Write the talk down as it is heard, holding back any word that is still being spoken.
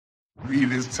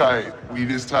Weed is tight.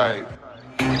 Weed is tight.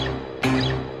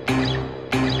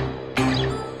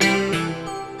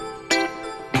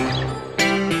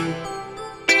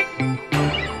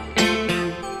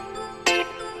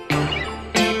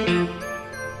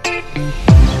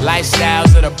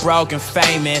 Lifestyles of the broke and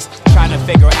famous, trying to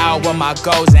figure out what my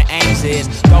goals and aims is.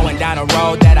 Going down a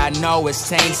road that I know is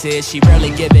tainted. She rarely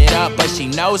give it up, but she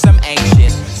knows I'm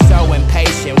anxious. So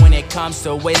impatient when it comes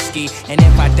to whiskey, and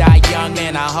if I die young,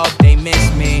 man, I hope they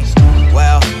miss me.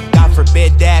 Well, God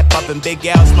forbid that, bumping Big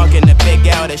L, smoking the Big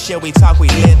L. The shit we talk, we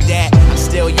live that. I'm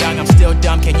still young, I'm still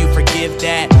dumb, can you forgive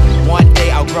that? One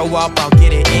day I'll grow up, I'll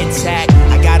get it intact.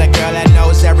 I got a girl that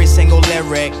knows every single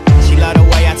lyric. She love the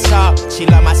way I talk, she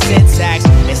love my syntax.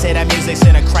 They say that music's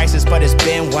in a crisis, but it's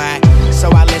been whack. So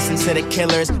I listen to the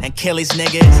killers and kill these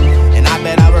niggas, and I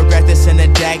bet I'll regret this in a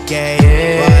decade.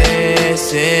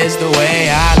 This is the way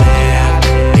I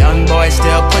live. Young boy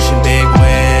still pushing big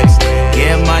whips.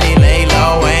 Get money, lay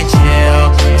low and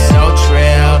chill. She's so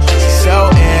trill, she's so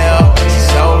ill, she's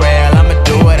so real. I'ma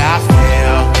do what I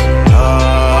feel.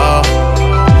 Oh,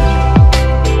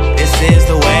 this is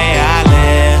the way I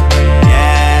live.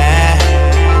 Yeah,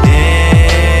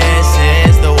 this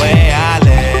is the way I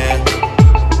live.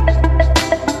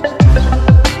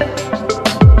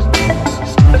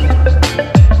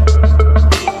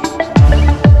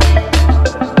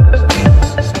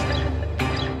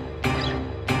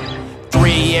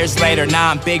 3 years later, now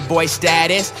I'm big boy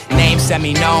status. Name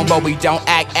semi-known, but we don't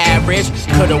act average.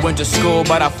 Could've went to school,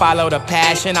 but I followed a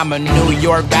passion. I'm a New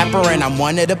York rapper and I'm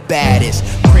one of the baddest.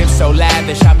 Crib so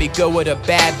lavish, I be good with a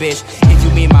bad bitch. If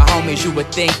you meet my homies, you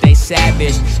would think they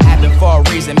savage. Happened for a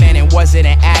reason, man, it wasn't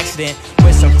an accident.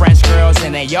 With some French girls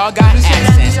and they all got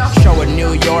accents. Show in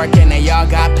New York and they all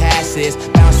got passes.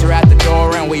 Bounce her out the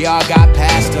door and we all got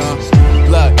past them.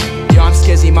 Look, yo, I'm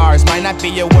Skizzy Mars. Might not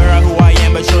be aware of who I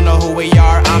am, but you'll know who we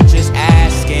are. I'm just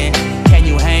asking, can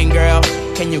you hang, girl?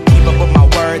 Can you keep up with my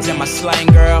words and my slang,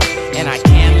 girl? And I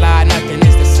can't lie, nothing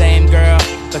is the same, girl.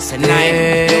 But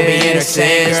tonight, you'll be entertained, girl.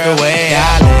 This is the way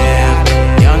I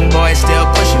live. Young boy still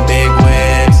pushing big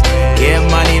whips. Get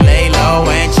money, lay low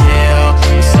and chill.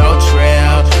 She's so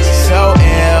trill, she's so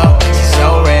ill, she's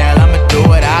so real. I'ma do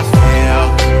what I feel.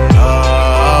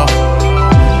 Oh,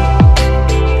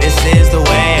 this is the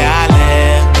way I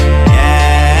live.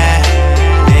 Yeah,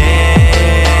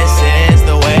 this is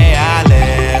the way I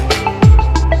live.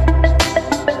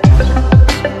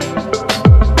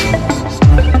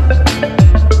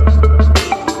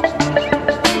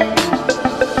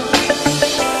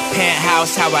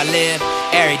 Penthouse, how I live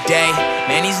every day.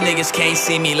 Man, these niggas can't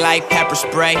see me like pepper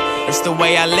spray. It's the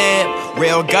way I live,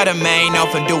 real gutter man. Known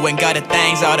for doing gutter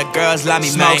things, all the girls love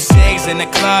me, man. Smoke cigs in the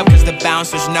club, cause the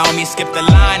bouncers know me. Skip the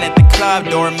line at the club,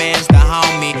 doorman's the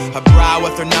homie. Her bra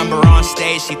with her number on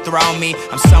stage, she throw me.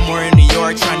 I'm somewhere in New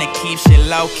York trying to keep shit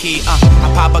low-key.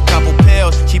 I pop a couple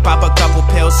pills, she pop a couple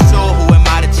pills too. Who am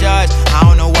I to judge? I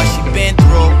don't know what she been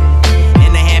through.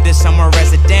 In the Hamptons, somewhere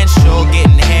residential.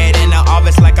 Getting head in the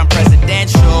office like I'm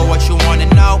presidential. What you wanna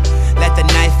know? Let the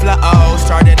night flow.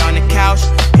 Started on the couch,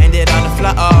 ended on the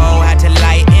floor. Had to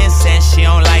light incense, she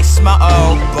don't like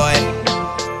smoke. But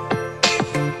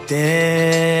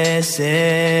this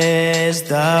is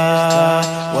the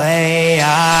way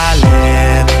I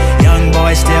live. Young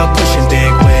boy still pushing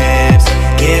big whips.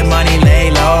 Get money,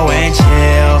 lay low and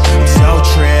chill. I'm so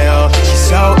trill, she's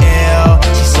so ill,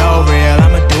 she's so real.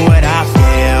 I'ma do what I feel.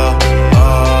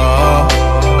 Oh,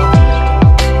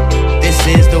 this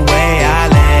is the way I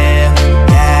live.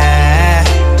 Yeah,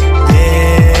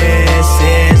 this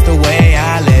is the way I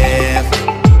live.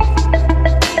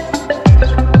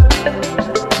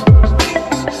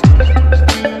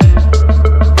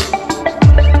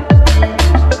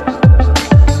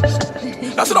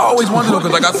 That's what I always wondered though,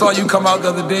 cause like I saw you come out the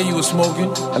other day, you were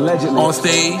smoking. Allegedly. On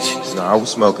stage. No, I was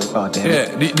smoking. Oh,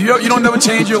 damn. Yeah. You don't never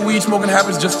change your weed smoking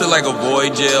habits just to like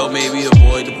avoid jail, maybe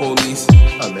avoid the police?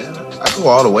 Oh man, I go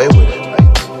all the way with it. Like,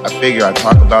 I figure I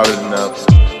talk about it enough,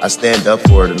 I stand up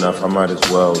for it enough, I might as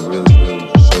well really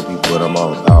just show people what I'm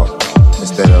all about.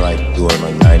 Instead of like doing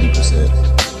like 90%.